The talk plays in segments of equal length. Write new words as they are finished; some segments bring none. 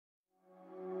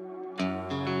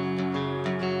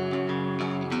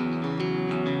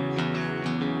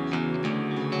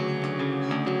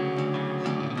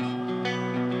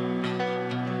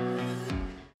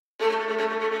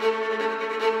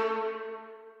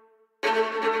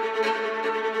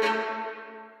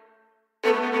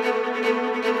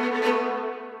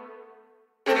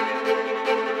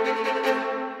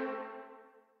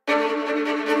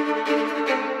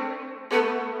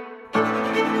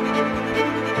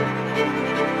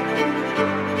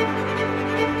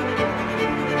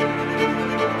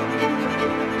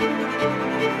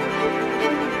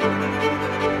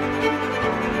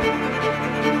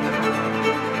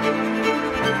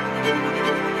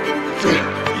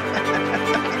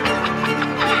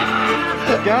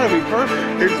It's gotta be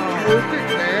perfect. It's perfect,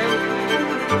 man.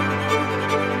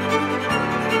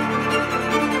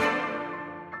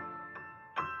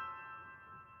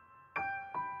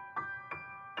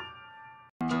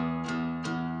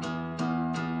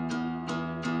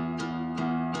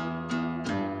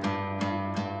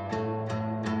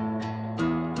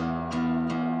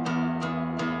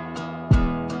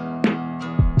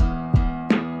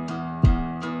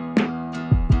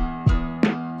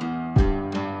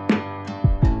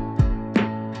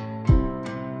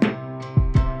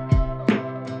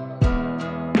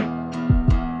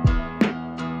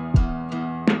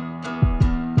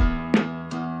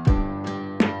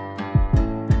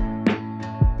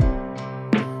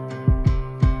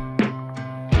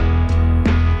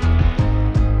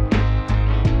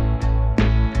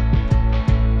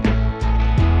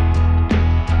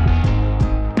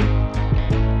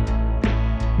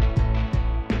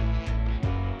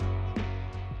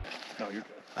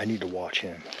 I need to watch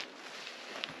him.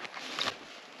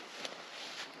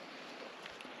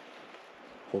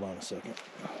 Hold on a second.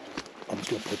 I'm just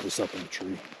gonna put this up in the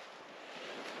tree.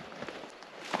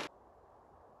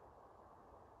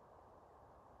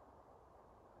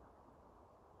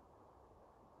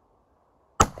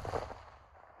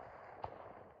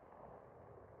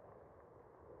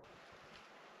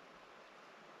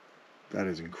 That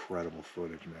is incredible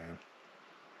footage, man.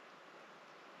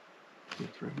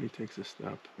 That's right, he takes a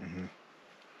step. Mm-hmm.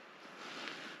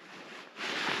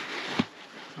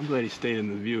 I'm glad he stayed in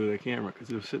the view of the camera because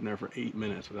he was sitting there for 8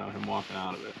 minutes without him walking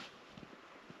out of it.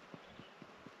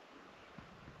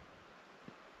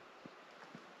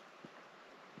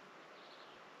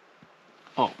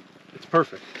 Oh, it's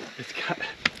perfect. It's got.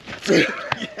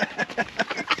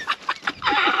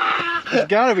 It's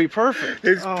gotta be perfect.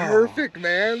 It's perfect,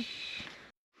 man.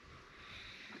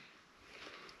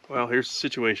 Well, here's the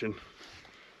situation.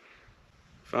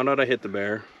 Found out I hit the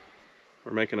bear.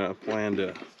 We're making a plan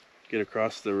to get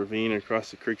across the ravine and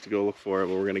across the creek to go look for it,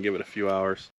 but we're gonna give it a few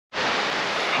hours.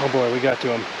 Oh boy, we got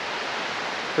to him.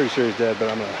 Pretty sure he's dead, but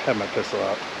I'm gonna have my pistol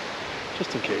out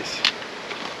just in case.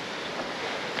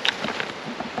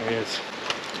 There he is.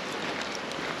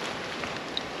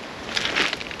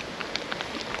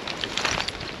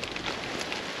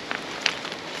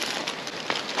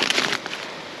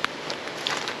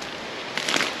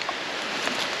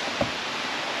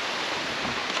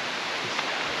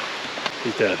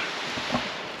 He's dead.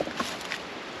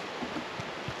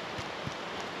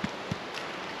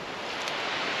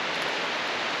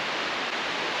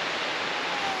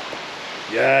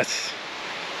 Yes.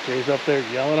 Jay's up there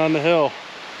yelling on the hill.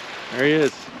 There he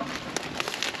is.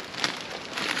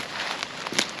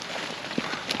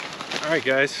 All right,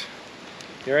 guys.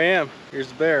 Here I am. Here's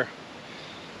the bear.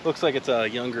 Looks like it's a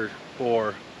younger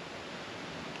boar.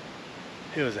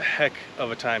 It was a heck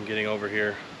of a time getting over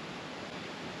here.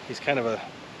 He's kind of a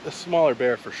smaller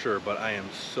bear for sure, but I am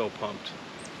so pumped.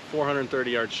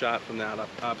 430-yard shot from that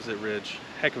opposite ridge.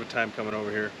 Heck of a time coming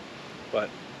over here, but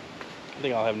I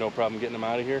think I'll have no problem getting him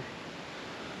out of here.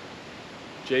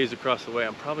 Jay's across the way.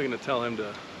 I'm probably going to tell him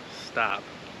to stop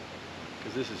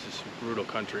because this is just brutal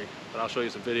country, but I'll show you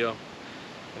some video.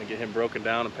 I'm going to get him broken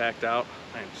down and packed out.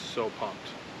 I am so pumped.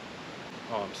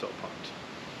 Oh, I'm so pumped.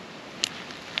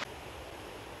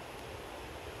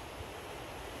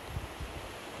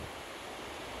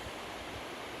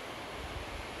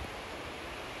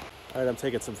 Alright, I'm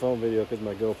taking some phone video because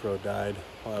my GoPro died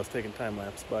while I was taking time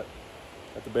lapse, but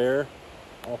got the bear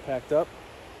all packed up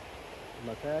in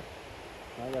my pack.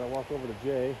 Now I gotta walk over to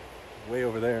Jay, way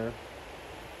over there,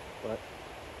 but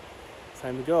it's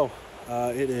time to go.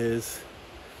 It is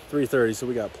 3:30, so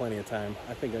we got plenty of time.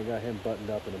 I think I got him buttoned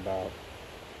up in about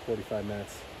 45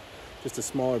 minutes. Just a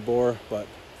smaller boar, but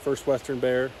first Western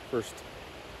bear, first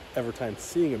ever time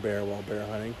seeing a bear while bear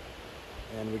hunting,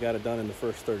 and we got it done in the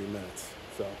first 30 minutes.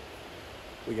 So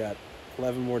we got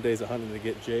 11 more days of hunting to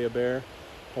get Jay a bear.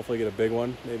 Hopefully get a big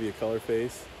one, maybe a color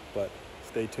face, but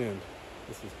stay tuned.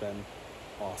 This has been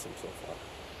awesome so far.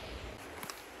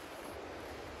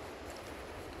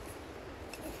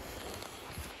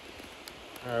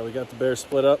 All right, we got the bear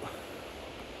split up.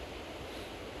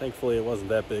 Thankfully it wasn't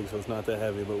that big, so it's not that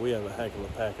heavy, but we have a heck of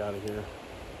a pack out of here.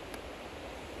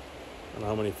 I don't know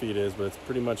how many feet it is, but it's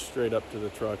pretty much straight up to the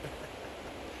truck.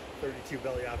 32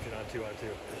 belly option on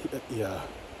 2-on-2. Yeah,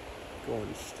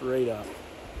 going straight up.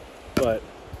 But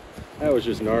that was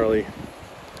just gnarly.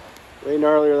 Way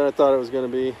gnarlier than I thought it was going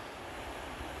to be.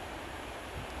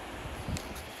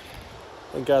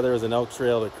 Thank God there was an elk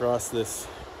trail to cross this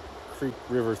creek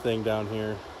river thing down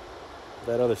here.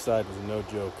 That other side was no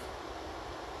joke.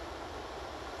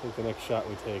 I think the next shot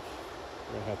we take,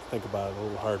 we're going to have to think about it a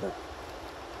little harder.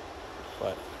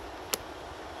 But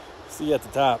see you at the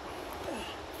top.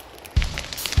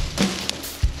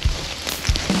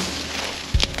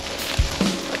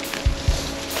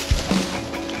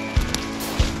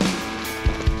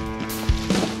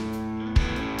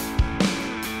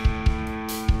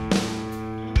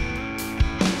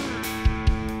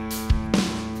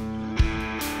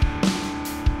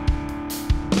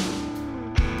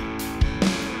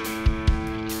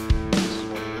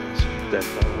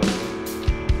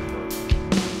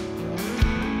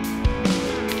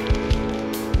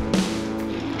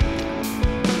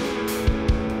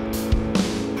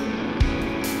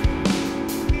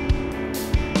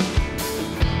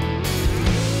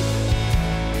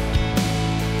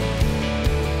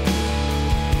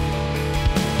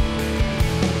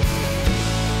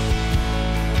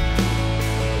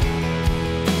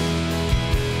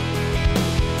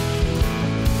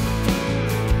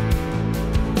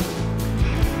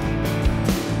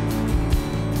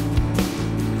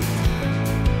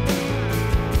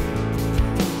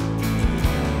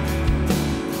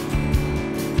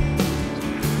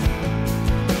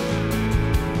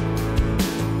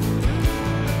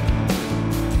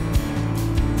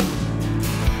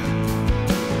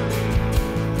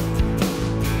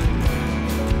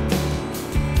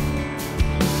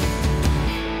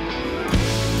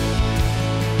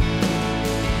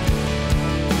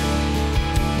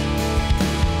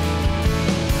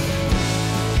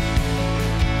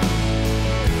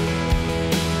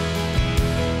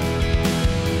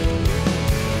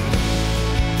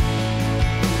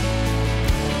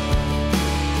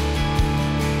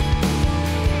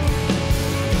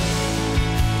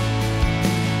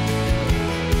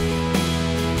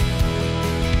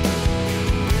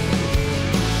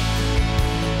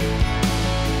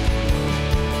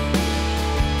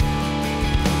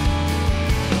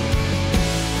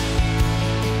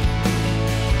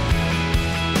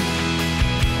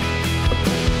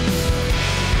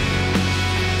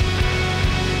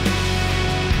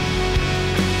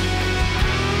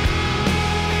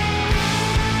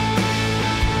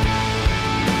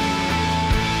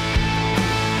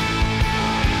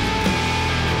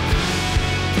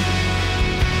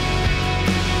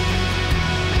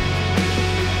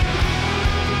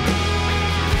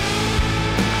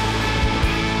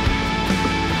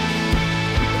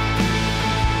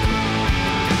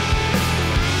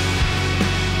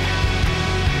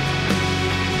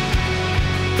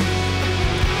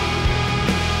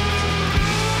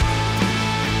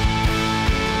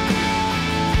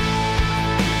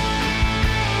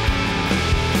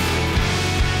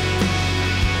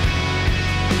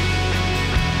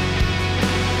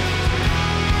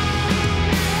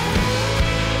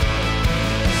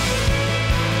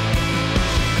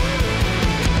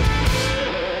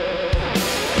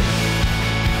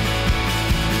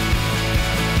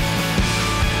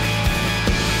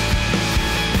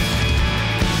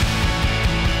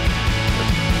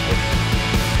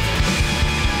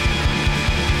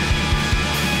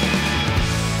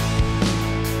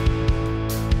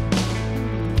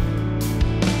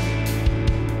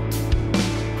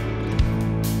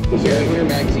 Your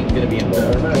magazine's going to be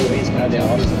involved. Kobe's kind of the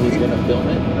office who's going to film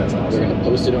it. That's awesome. They're going to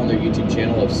post it on their YouTube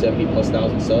channel of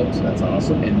 70,000+ subs. That's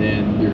awesome. And then you're